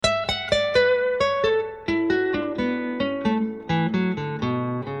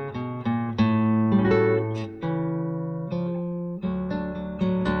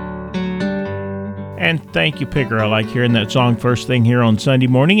Thank you, Picker. I like hearing that song first thing here on Sunday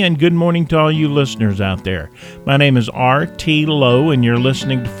morning, and good morning to all you listeners out there. My name is R.T. Lowe, and you're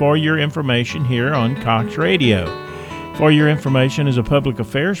listening to For Your Information here on Cox Radio. For Your Information is a public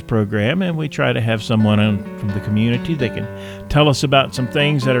affairs program, and we try to have someone from the community that can tell us about some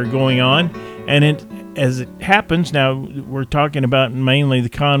things that are going on. And as it happens, now we're talking about mainly the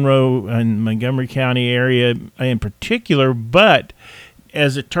Conroe and Montgomery County area in particular, but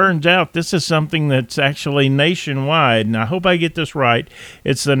as it turns out, this is something that's actually nationwide, and I hope I get this right.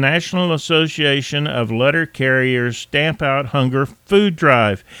 It's the National Association of Letter Carriers Stamp Out Hunger Food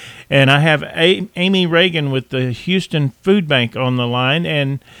Drive. And I have Amy Reagan with the Houston Food Bank on the line.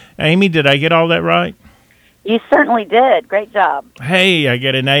 And Amy, did I get all that right? You certainly did. Great job. Hey, I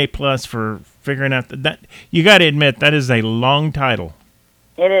get an A+ for figuring out that. You got to admit, that is a long title.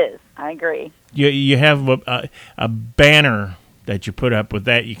 It is. I agree. You have a banner that you put up with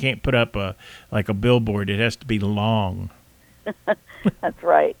that. You can't put up like a billboard. It has to be long. That's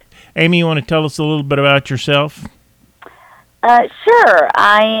right. Amy, you want to tell us a little bit about yourself? Sure.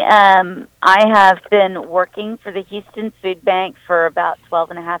 I have been working for the Houston Food Bank for about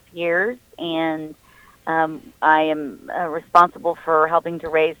 12 and a half years, and I am responsible for helping to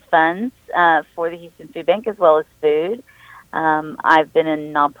raise funds for the Houston Food Bank as well as food. I've been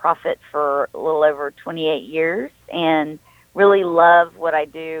in nonprofit for a little over 28 years, and really love what I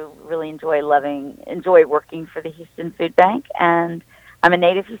do, really enjoy working for the Houston Food Bank, and I'm a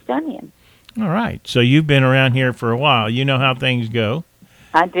native Houstonian. All right. So you've been around here for a while. You know how things go.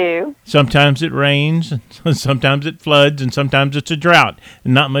 I do. Sometimes it rains, sometimes it floods, and sometimes it's a drought,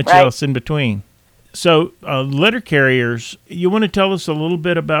 and not much else in between. So letter carriers, you want to tell us a little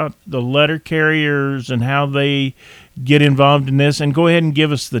bit about the letter carriers and how they get involved in this, and go ahead and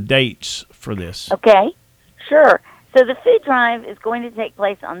give us the dates for this. Okay, sure. So the food drive is going to take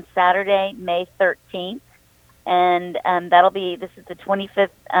place on Saturday, May 13th, and this is the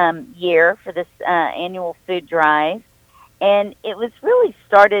 25th year for this annual food drive. And it was really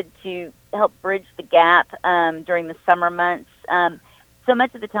started to help bridge the gap during the summer months. So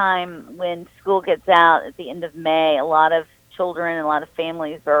much of the time when school gets out at the end of May, a lot of children and a lot of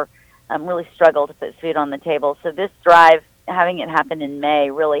families are really struggle to put food on the table. So this drive, having it happen in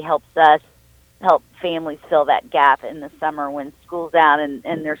May, really helps us help families fill that gap in the summer when school's out and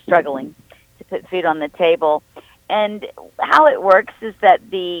they're struggling to put food on the table. And how it works is that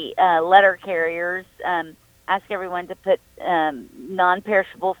the letter carriers ask everyone to put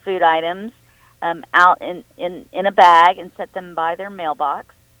non-perishable food items out in a bag and set them by their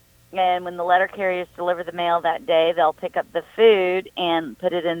mailbox. And when the letter carriers deliver the mail that day, they'll pick up the food and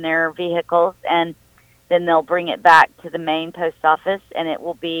put it in their vehicles, and then they'll bring it back to the main post office, and it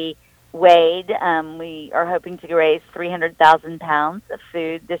will be weighed. We are hoping to raise 300,000 pounds of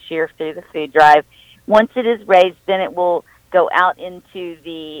food this year through the food drive. Once it is raised, then it will go out into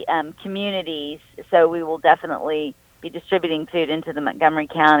the communities. So we will definitely be distributing food into the Montgomery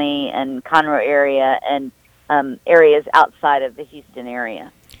County and Conroe area and areas outside of the Houston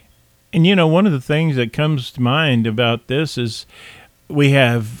area. And, you know, one of the things that comes to mind about this is we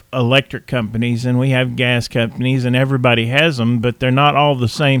have electric companies and we have gas companies, and everybody has them, but they're not all the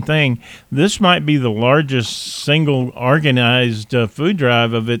same thing. This might be the largest single organized food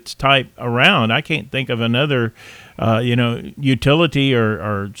drive of its type around. I can't think of another, utility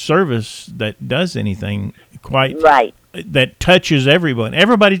or service that does anything quite right that touches everyone.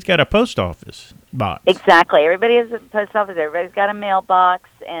 Everybody's got a post office box. Exactly. Everybody has a post office. Everybody's got a mailbox,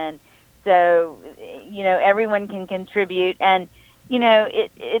 and so everyone can contribute. And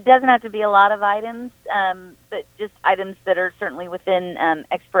it doesn't have to be a lot of items, but just items that are certainly within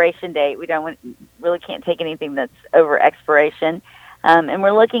expiration date. We really can't take anything that's over expiration. And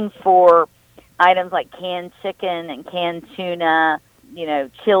we're looking for items like canned chicken and canned tuna,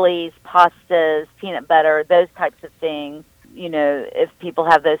 chilies, pastas, peanut butter, those types of things, if people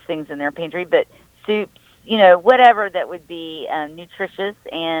have those things in their pantry. But soups, whatever that would be nutritious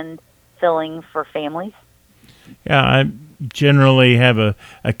and filling for families. Yeah, I generally have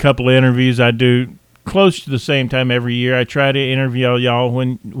a couple of interviews I do close to the same time every year. I try to interview y'all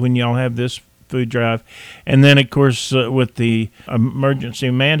when y'all have this food drive. And then, of course, with the emergency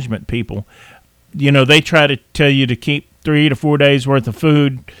management people, they try to tell you to keep 3 to 4 days worth of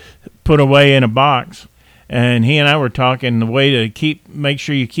food put away in a box. And he and I were talking, the way to make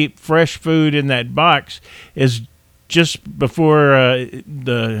sure you keep fresh food in that box is just before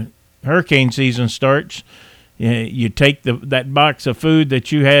the hurricane season starts. You take that box of food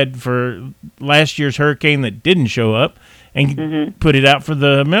that you had for last year's hurricane that didn't show up and put it out for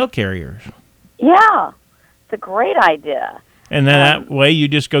the mail carriers. Yeah, it's a great idea. And then that way you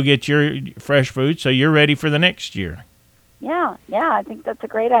just go get your fresh food so you're ready for the next year. Yeah, I think that's a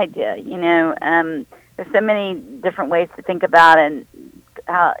great idea. There's so many different ways to think about and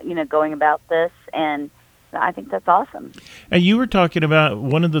how, going about this, and I think that's awesome. And you were talking about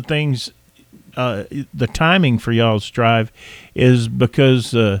one of the things, the timing for y'all's drive is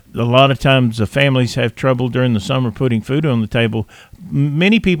because a lot of times the families have trouble during the summer putting food on the table.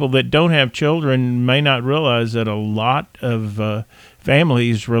 Many people that don't have children may not realize that a lot of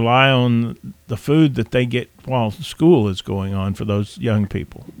families rely on the food that they get while school is going on for those young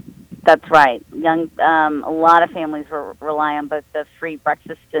people. That's right. A lot of families rely on both the free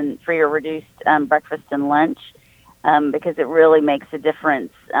or reduced breakfast and lunch because it really makes a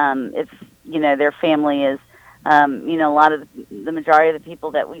difference if their family is a lot of the majority of the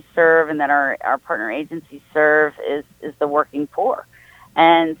people that we serve and that our partner agencies serve is the working poor,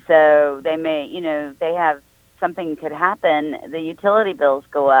 and so they may they have something could happen, the utility bills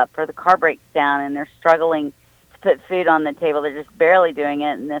go up or the car breaks down and they're struggling put food on the table. They're just barely doing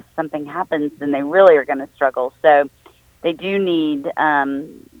it, and if something happens, then they really are going to struggle. So they do need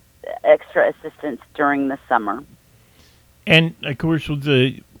extra assistance during the summer. And, of course, with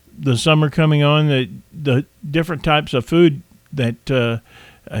the summer coming on, the different types of food that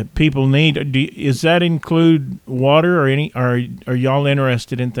people need, does that include water or are y'all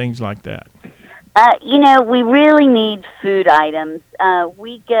interested in things like that? We really need food items.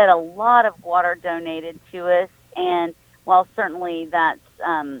 We get a lot of water donated to us. And while certainly that's,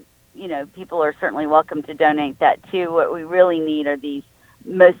 people are certainly welcome to donate that too, what we really need are these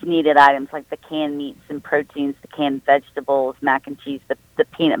most needed items like the canned meats and proteins, the canned vegetables, mac and cheese, the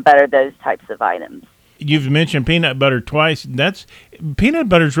peanut butter, those types of items. You've mentioned peanut butter twice. Peanut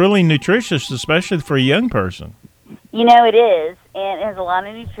butter is really nutritious, especially for a young person. It is, and it has a lot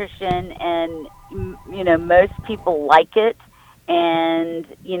of nutrition, and, most people like it, and,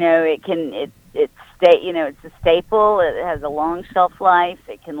 it's a staple. It has a long shelf life.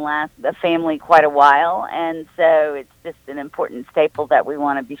 It can last the family quite a while, and so it's just an important staple that we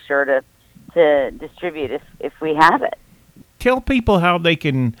want to be sure to distribute if we have it. Tell people how they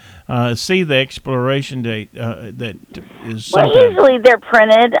can see the expiration date that is sometime. Well, usually they're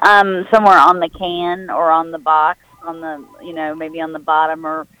printed somewhere on the can or on the box, on the maybe on the bottom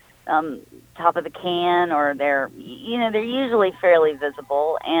or top of the can, or they're usually fairly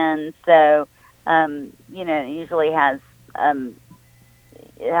visible, and so it usually has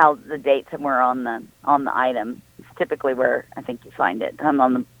how the date somewhere on the item. It's typically where I think you find it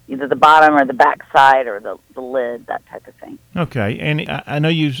on either the bottom or the back side or the lid, that type of thing. Okay, and I know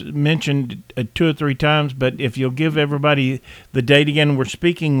you've mentioned 2 or 3 times, but if you'll give everybody the date again, we're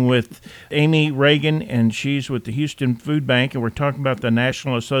speaking with Amy Reagan, and she's with the Houston Food Bank, and we're talking about the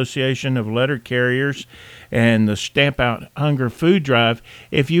National Association of Letter Carriers and the Stamp Out Hunger Food Drive.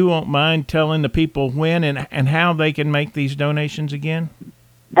 If you won't mind telling the people when and how they can make these donations again.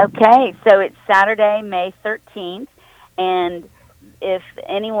 Okay, so it's Saturday, May 13th, and if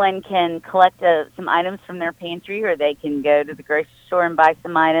anyone can collect some items from their pantry, or they can go to the grocery store and buy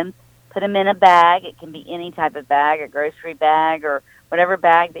some items, put them in a bag. It can be any type of bag, a grocery bag, or whatever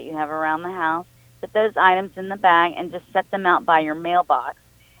bag that you have around the house. Put those items in the bag and just set them out by your mailbox.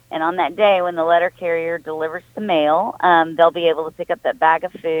 And on that day, when the letter carrier delivers the mail, they'll be able to pick up that bag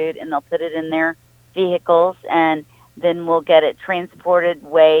of food, and they'll put it in their vehicles, and then we'll get it transported,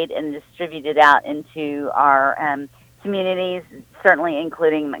 weighed, and distributed out into our communities, certainly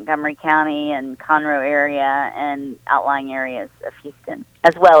including Montgomery County and Conroe area and outlying areas of Houston,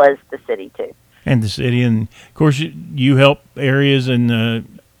 as well as the city, too. And the city. And, of course, you help areas in the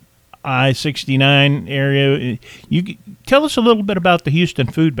I-69 area. You tell us a little bit about the Houston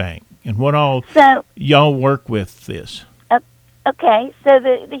Food Bank and what all y'all work with this. Okay. So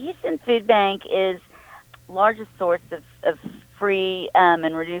the Houston Food Bank is the largest source of free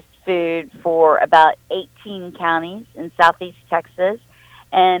and reduced food for about 18 counties in southeast Texas,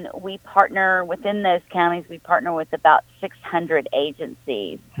 and we partner within those counties. We partner with about 600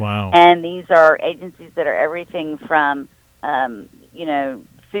 agencies. Wow! And these are agencies that are everything from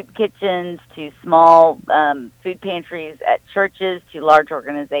soup kitchens to small food pantries at churches to large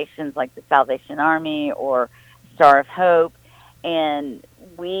organizations like the Salvation Army or Star of Hope, and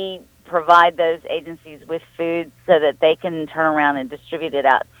we provide those agencies with food so that they can turn around and distribute it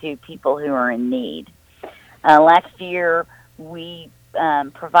out to people who are in need. Last year, we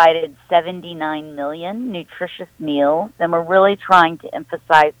provided 79 million nutritious meals, and we're really trying to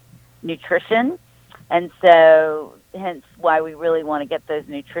emphasize nutrition, and so hence why we really want to get those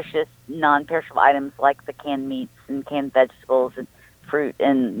nutritious, non-perishable items like the canned meats and canned vegetables and fruit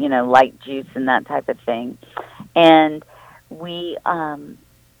and, light juice and that type of thing. And we,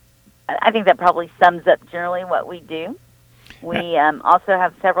 I think that probably sums up generally what we do. We also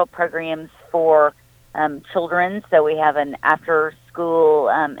have several programs for children. So we have an after-school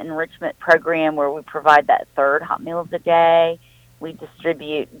enrichment program where we provide that third hot meals a day. We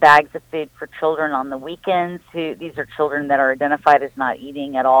distribute bags of food for children on the weekends. These are children that are identified as not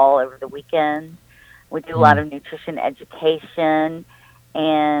eating at all over the weekend. We do a lot of nutrition education,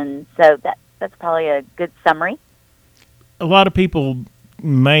 and so that's probably a good summary. A lot of people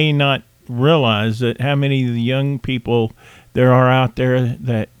may not realize that how many of the young people there are out there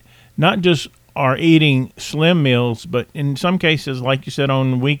that not just are eating slim meals, but in some cases, like you said,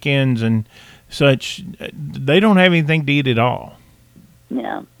 on weekends and such, they don't have anything to eat at all.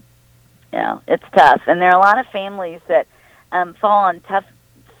 Yeah, it's tough, and there are a lot of families that fall on tough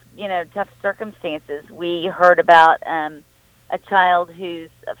circumstances. We heard about a child whose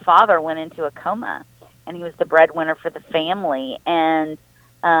father went into a coma, and he was the breadwinner for the family, and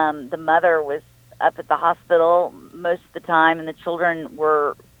the mother was up at the hospital most of the time, and the children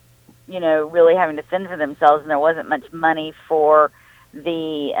were, really having to fend for themselves, and there wasn't much money for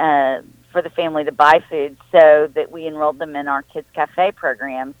the family to buy food, so that we enrolled them in our Kids Cafe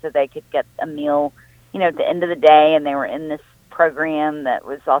program so they could get a meal, at the end of the day, and they were in this program that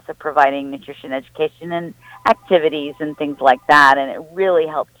was also providing nutrition education and activities and things like that, and it really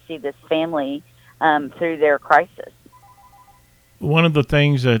helped see this family through their crisis. One of the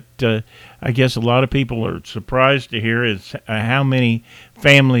things that I guess a lot of people are surprised to hear is how many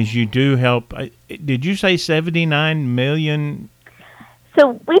families you do help. Did you say 79 million?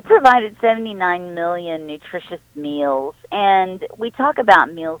 So we provided 79 million nutritious meals, and we talk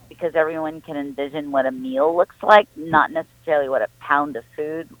about meals because everyone can envision what a meal looks like, not necessarily what a pound of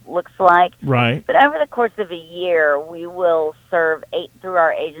food looks like. Right. But over the course of a year, we will serve through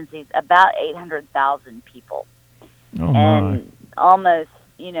our agencies about 800,000 people. Oh, and my. Almost,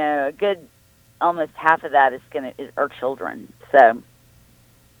 almost half of that is are children. So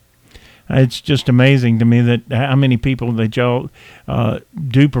it's just amazing to me that how many people that y'all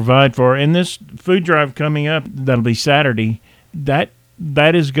do provide for. And this food drive coming up, that'll be Saturday, that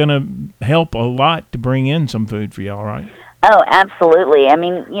is going to help a lot to bring in some food for y'all, right? Oh, absolutely. I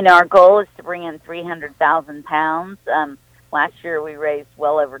mean, our goal is to bring in 300,000 pounds. Last year we raised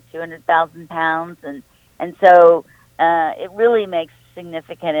well over 200,000 pounds, and so it really makes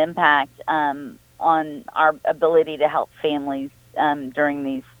significant impact on our ability to help families during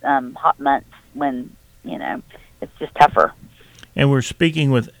these hot months when, it's just tougher. And we're speaking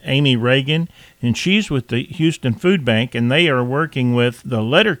with Amy Reagan, and she's with the Houston Food Bank, and they are working with the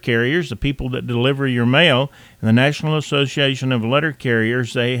letter carriers, the people that deliver your mail, and the National Association of Letter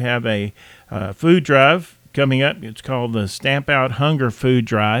Carriers. They have a food drive coming up. It's called the Stamp Out Hunger Food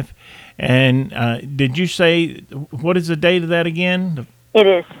Drive. And did you say, what is the date of that again? It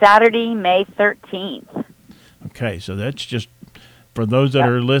is Saturday, May 13th. Okay, so that's just for those that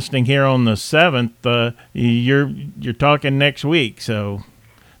are listening here on the 7th. You're talking next week. So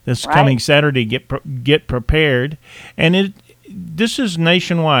this coming Saturday, get prepared. And this is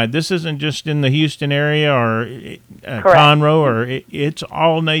nationwide. This isn't just in the Houston area or Conroe, or it's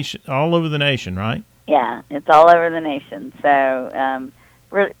all over the nation, right? Yeah, it's all over the nation. So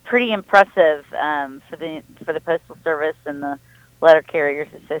pretty impressive for the Postal Service and the Letter Carriers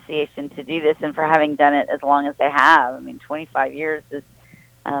Association to do this, and for having done it as long as they have. I mean, 25 years is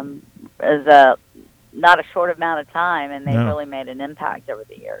not a short amount of time, and they've really made an impact over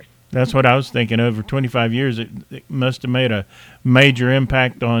the years. That's what I was thinking. Over 25 years, it must have made a major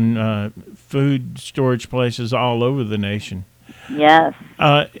impact on food storage places all over the nation. Yes.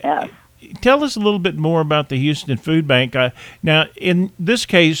 Yes. Tell us a little bit more about the Houston Food Bank. Now, in this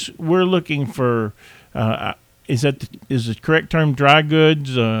case, we're looking for, is the correct term, dry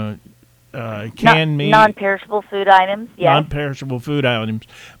goods, canned meat? Non-perishable food items, yes. Non-perishable food items.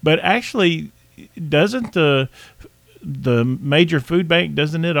 But actually, doesn't the major food bank,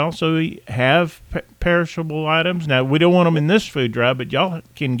 doesn't it also have perishable items? Now, we don't want them in this food drive, but y'all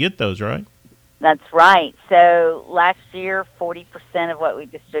can get those, right? That's right. So last year, 40% of what we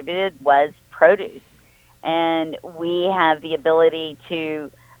distributed was produce. And we have the ability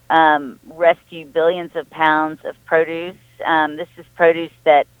to rescue billions of pounds of produce. This is produce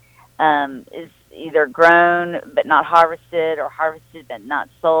that is either grown but not harvested, or harvested but not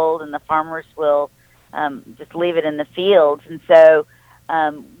sold, and the farmers will just leave it in the fields. And so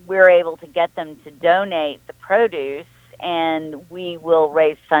we're able to get them to donate the produce, and we will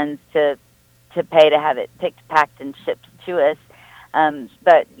raise funds to pay to have it picked, packed, and shipped to us.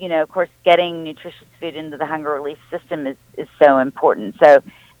 But, of course, getting nutritious food into the hunger relief system is so important. So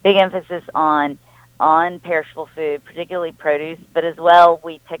big emphasis on on perishable food, particularly produce, but as well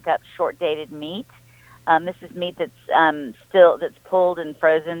we pick up short-dated meat. This is meat that's pulled and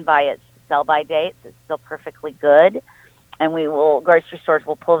frozen by its sell-by dates. It's still perfectly good, and grocery stores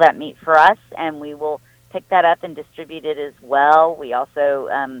will pull that meat for us, and we will pick that up and distribute it as well. We also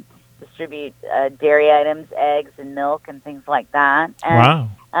distribute dairy items, eggs and milk and things like that. And, wow.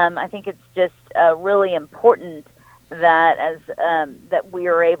 I think it's just really important that that we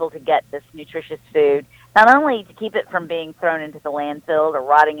are able to get this nutritious food, not only to keep it from being thrown into the landfill or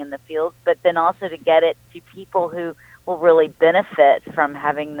rotting in the fields, but then also to get it to people who will really benefit from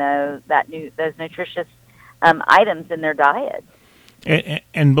having those nutritious items in their diet.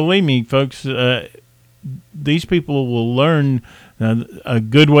 And believe me, folks, these people will learn a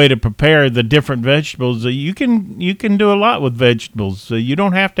good way to prepare the different vegetables. You can do a lot with vegetables. You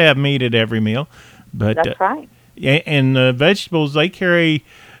don't have to have meat at every meal, but that's right. And vegetables, they carry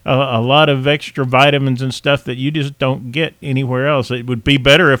a lot of extra vitamins and stuff that you just don't get anywhere else. It would be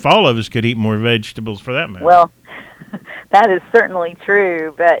better if all of us could eat more vegetables, for that matter. Well, that is certainly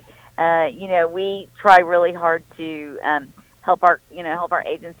true, but we try really hard to help our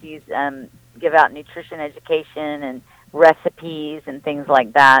agencies give out nutrition education and recipes and things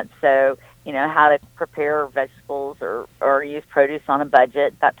like that. So, how to prepare vegetables or use produce on a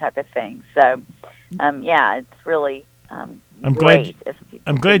budget, that type of thing. So, it's really I'm great.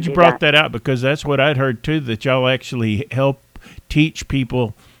 glad you brought that out, because that's what I'd heard too, that y'all actually help teach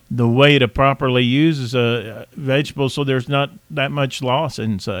people the way to properly use vegetables, so there's not that much loss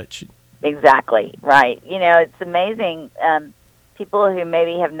and such. Exactly, right. It's amazing. People who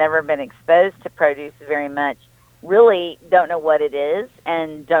maybe have never been exposed to produce very much really don't know what it is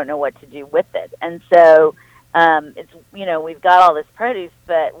and don't know what to do with it. And so we've got all this produce,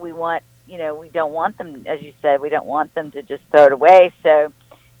 but we don't want them, as you said, we don't want them to just throw it away. So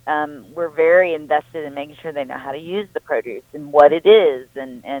we're very invested in making sure they know how to use the produce and what it is.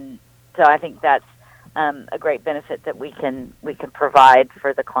 And so I think that's a great benefit that we can provide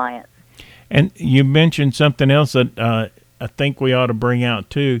for the clients. And you mentioned something else that I think we ought to bring out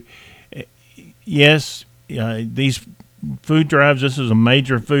too. Yes, these food drives, this is a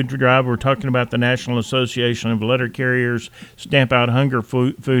major food drive. We're talking about the National Association of Letter Carriers Stamp Out Hunger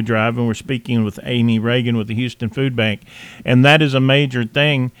food drive, and we're speaking with Amy Reagan with the Houston Food Bank, and that is a major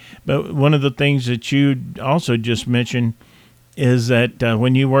thing. But one of the things that you also just mentioned is that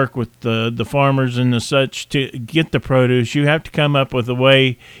when you work with the farmers and the such to get the produce, you have to come up with a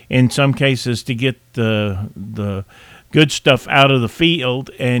way, in some cases, to get the good stuff out of the field,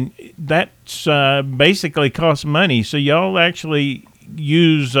 and that's basically costs money. So y'all actually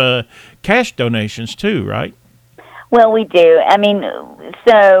use cash donations too, right? Well, we do. I mean,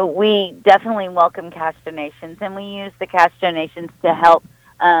 so we definitely welcome cash donations, and we use the cash donations to help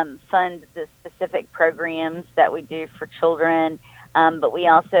fund the specific programs that we do for children, but we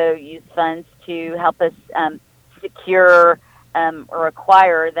also use funds to help us secure or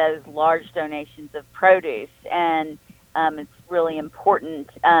acquire those large donations of produce. And it's really important.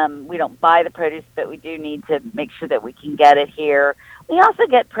 We don't buy the produce, but we do need to make sure that we can get it here. We also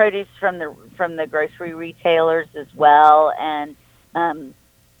get produce from the grocery retailers as well, and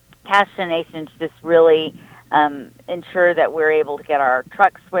cash donations just really ensure that we're able to get our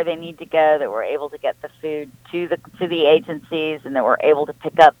trucks where they need to go, that we're able to get the food to the agencies, and that we're able to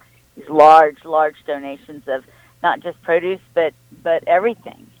pick up these large donations of not just produce, but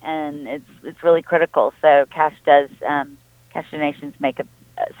everything, and it's really critical. So cash donations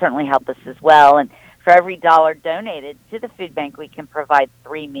certainly help us as well. And for every $1 donated to the food bank, we can provide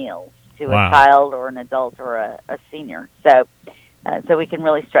 3 meals to Wow. a child or an adult or a senior. So we can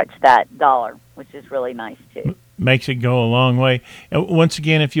really stretch that dollar, which is really nice too. Makes it go a long way. Once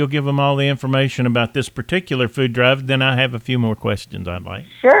again, if you'll give them all the information about this particular food drive, then I have a few more questions I'd like.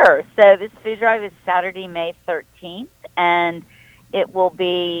 Sure. So this food drive is Saturday, May 13th, and it will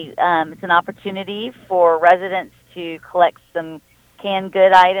be, it's an opportunity for residents to collect some canned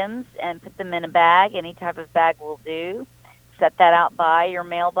good items and put them in a bag. Any type of bag will do. Set that out by your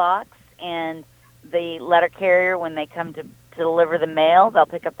mailbox, and the letter carrier, when they come to deliver the mail, they'll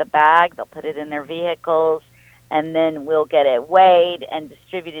pick up the bag, they'll put it in their vehicles, and then we'll get it weighed and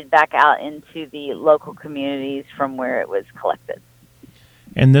distributed back out into the local communities from where it was collected.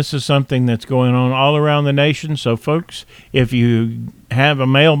 And this is something that's going on all around the nation. So, folks, if you have a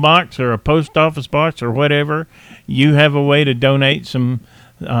mailbox or a post office box or whatever, you have a way to donate some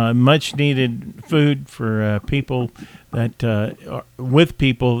much-needed food for people that with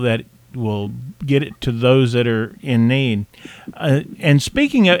people that will get it to those that are in need. And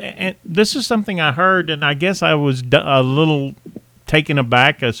speaking of, and this is something I heard, and I guess I was a little taken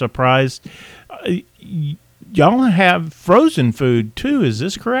aback, surprised. y'all have frozen food too. Is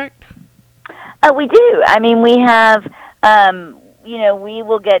this correct? We do. I mean, we have, we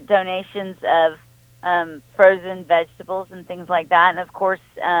will get donations of frozen vegetables and things like that. And, of course,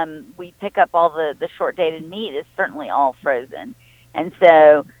 we pick up all the short-dated meat is certainly all frozen. And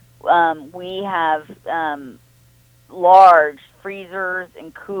so we have large freezers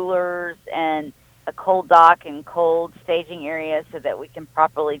and coolers and a cold dock and cold staging area so that we can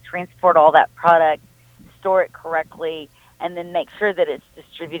properly transport all that product, store it correctly, and then make sure that it's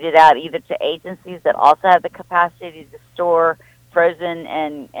distributed out either to agencies that also have the capacity to store frozen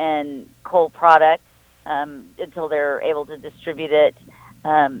and cold product until they're able to distribute it,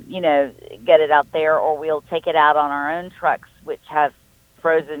 get it out there, or we'll take it out on our own trucks, which have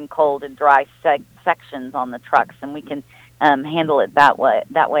frozen, cold, and dry sections on the trucks, and we can handle it that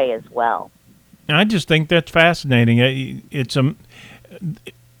way as well. I just think that's fascinating. It's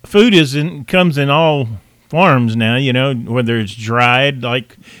food comes in all forms now, whether it's dried,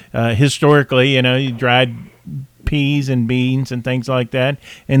 like historically, dried peas and beans and things like that,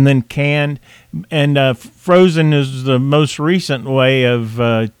 and then canned, and frozen is the most recent way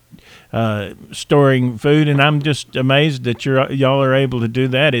of storing food, and I'm just amazed that y'all are able to do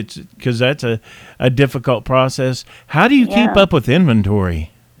that. It's because that's a difficult process. How do you keep up with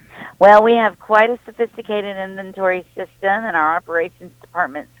inventory? Well, we have quite a sophisticated inventory system, and our operations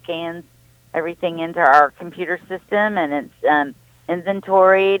department scans everything into our computer system, and it's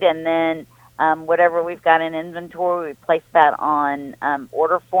inventoried, and then whatever we've got in inventory, we place that on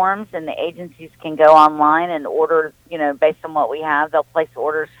order forms, and the agencies can go online and order, based on what we have. They'll place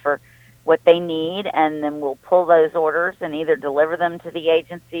orders for what they need, and then we'll pull those orders and either deliver them to the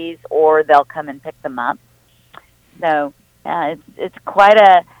agencies or they'll come and pick them up. So it's quite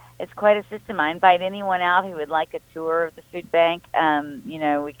a system. I invite anyone out who would like a tour of the food bank.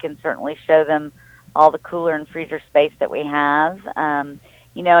 We can certainly show them all the cooler and freezer space that we have.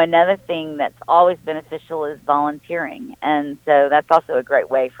 Another thing that's always beneficial is volunteering, and so that's also a great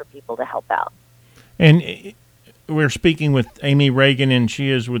way for people to help out. And we're speaking with Amy Reagan, and she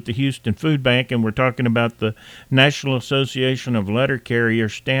is with the Houston Food Bank, and we're talking about the National Association of Letter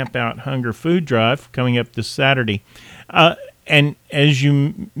Carriers Stamp Out Hunger Food Drive coming up this Saturday. And as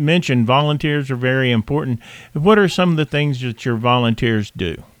you mentioned, volunteers are very important. What are some of the things that your volunteers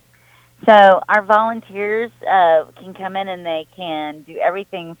do? So our volunteers can come in and they can do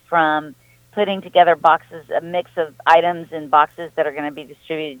everything from putting together boxes, a mix of items in boxes that are going to be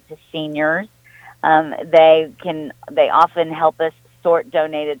distributed to seniors. They often help us sort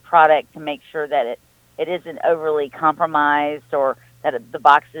donated product to make sure that it isn't overly compromised, or that the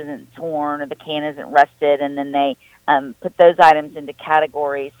box isn't torn or the can isn't rusted, and then they put those items into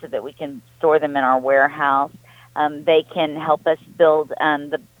categories so that we can store them in our warehouse. They can help us build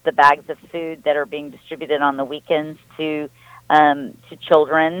the bags of food that are being distributed on the weekends to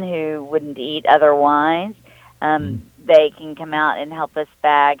children who wouldn't eat otherwise. They can come out and help us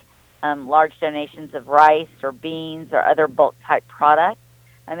bag large donations of rice or beans or other bulk type products.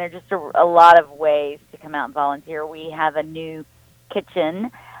 And there are just a lot of ways to come out and volunteer. We have a new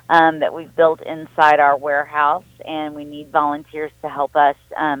kitchen that we've built inside our warehouse, and we need volunteers to help us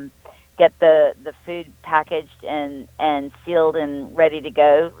get the food packaged and sealed and ready to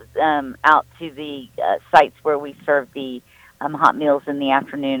go out to the sites where we serve the hot meals in the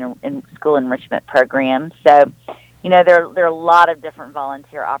afternoon and school enrichment programs. So, there are a lot of different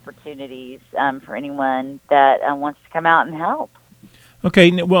volunteer opportunities for anyone that wants to come out and help.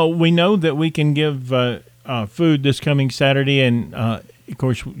 Okay, well, we know that we can give food this coming Saturday, and of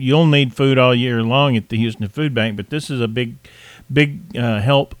course, you'll need food all year long at the Houston Food Bank, but this is a big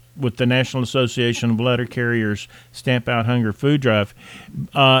help with the National Association of Letter Carriers Stamp Out Hunger Food Drive.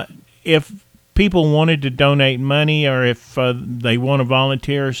 If people wanted to donate money, or if they want to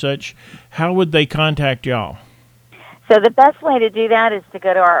volunteer or such, how would they contact y'all? So the best way to do that is to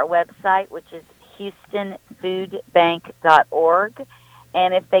go to our website, which is HoustonFoodBank.org.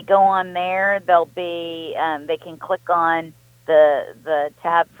 And if they go on there, they can click on the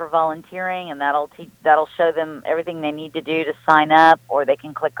tab for volunteering, and that'll show them everything they need to do to sign up, or they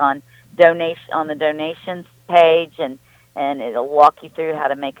can click on donation on the donations page, and it'll walk you through how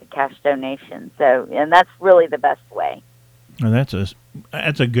to make a cash donation. So, and that's really the best way. Well, that's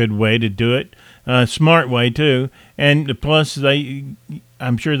a good way to do it. Smart way too, and plus I'm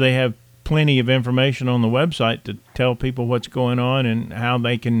sure they have plenty of information on the website to tell people what's going on and how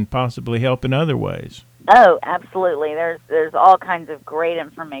they can possibly help in other ways. Oh, absolutely. There's all kinds of great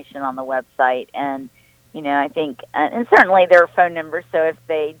information on the website, and I think, and certainly there are phone numbers. So if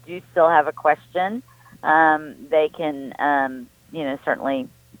they do still have a question, they can certainly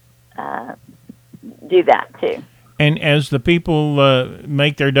do that too. And as the people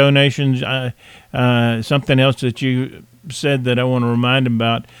make their donations, something else that you said that I want to remind them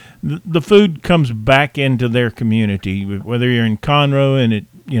about, the food comes back into their community, whether you're in Conroe and it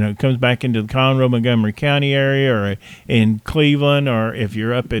comes back into the Conroe Montgomery County area, or in Cleveland, or if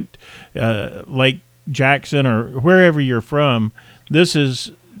you're up at Lake Jackson or wherever you're from,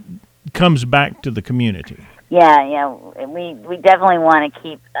 comes back to the community. Yeah, we definitely want to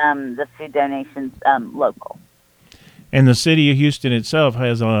keep the food donations local. And the city of Houston itself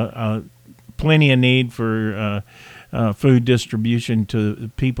has plenty of need for food distribution to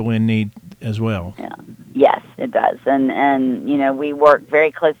people in need as well. Yeah. Yes, it does. And we work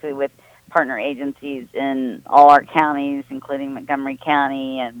very closely with partner agencies in all our counties, including Montgomery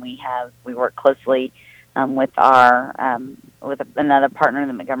County, and we work closely with another partner in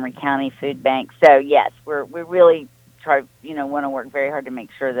the Montgomery County Food Bank. So yes, we really want to work very hard to make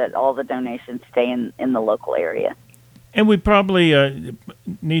sure that all the donations stay in the local area. And we probably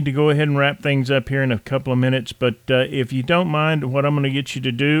need to go ahead and wrap things up here in a couple of minutes, but if you don't mind, what I'm going to get you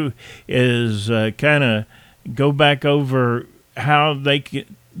to do is kind of go back over how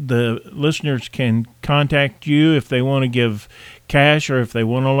the listeners can contact you if they want to give cash or if they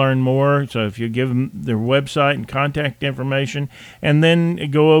want to learn more. So if you give them their website and contact information, and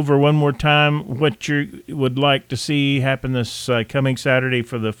then go over one more time what you would like to see happen this coming Saturday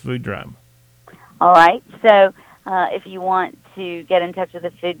for the food drive. All right. So if you want to get in touch with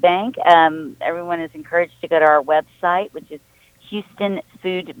the food bank, everyone is encouraged to go to our website, which is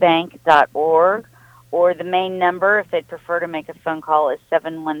HoustonFoodBank.org, or the main number, if they'd prefer to make a phone call, is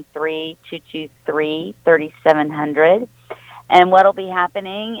 713-223-3700. And what will be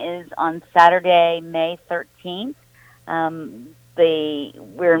happening is on Saturday, May 13th,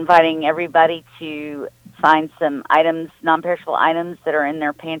 we're inviting everybody to find some items, non-perishable items that are in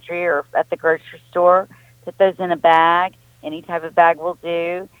their pantry or at the grocery store. Put those in a bag. Any type of bag will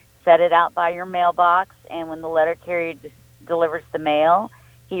do. Set it out by your mailbox, and when the letter carrier delivers the mail,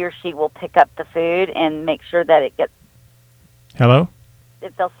 he or she will pick up the food and make sure that it gets... Hello?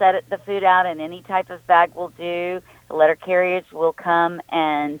 If they'll set the food out in any type of bag will do, the letter carriers will come,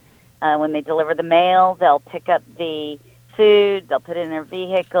 and when they deliver the mail, they'll pick up the food, they'll put it in their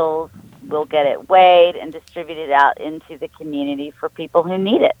vehicles, we'll get it weighed and distributed out into the community for people who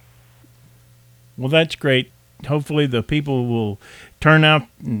need it. Well, that's great. Hopefully the people will turn out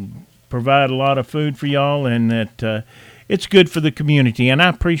and provide a lot of food for y'all, and that it's good for the community. And I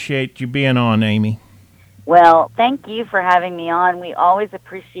appreciate you being on, Amy. Well, thank you for having me on. We always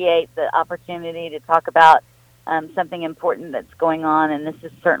appreciate the opportunity to talk about something important that's going on, and this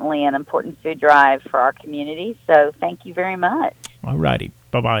is certainly an important food drive for our community. So thank you very much. All righty.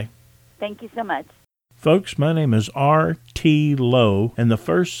 Bye-bye. Thank you so much. Folks, my name is R.T. Lowe, and the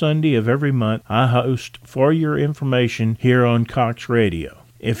first Sunday of every month, I host For Your Information here on Cox Radio.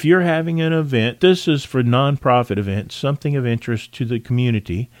 If you're having an event, this is for nonprofit events, something of interest to the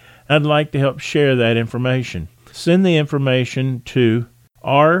community, I'd like to help share that information. Send the information to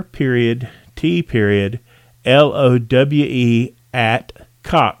r.t.lowe@cox,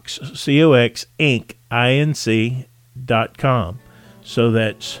 COXinc.com. So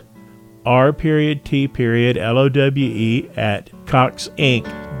that's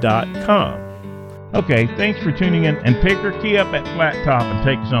r.t.lowe@coxinc.com. Okay, thanks for tuning in, and pick her key up at Flat Top and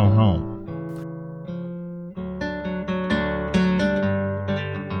take us on home.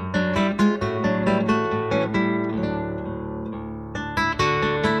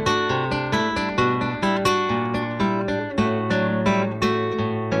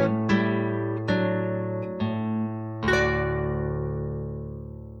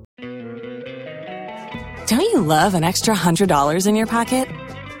 Don't you love an extra $100 in your pocket?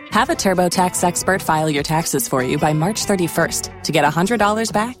 Have a TurboTax expert file your taxes for you by March 31st to get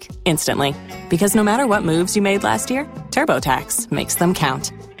 $100 back instantly. Because no matter what moves you made last year, TurboTax makes them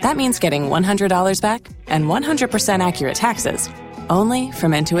count. That means getting $100 back and 100% accurate taxes, only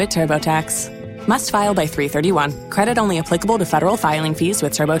from Intuit TurboTax. Must file by 3/31. Credit only applicable to federal filing fees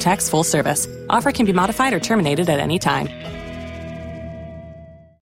with TurboTax full service. Offer can be modified or terminated at any time.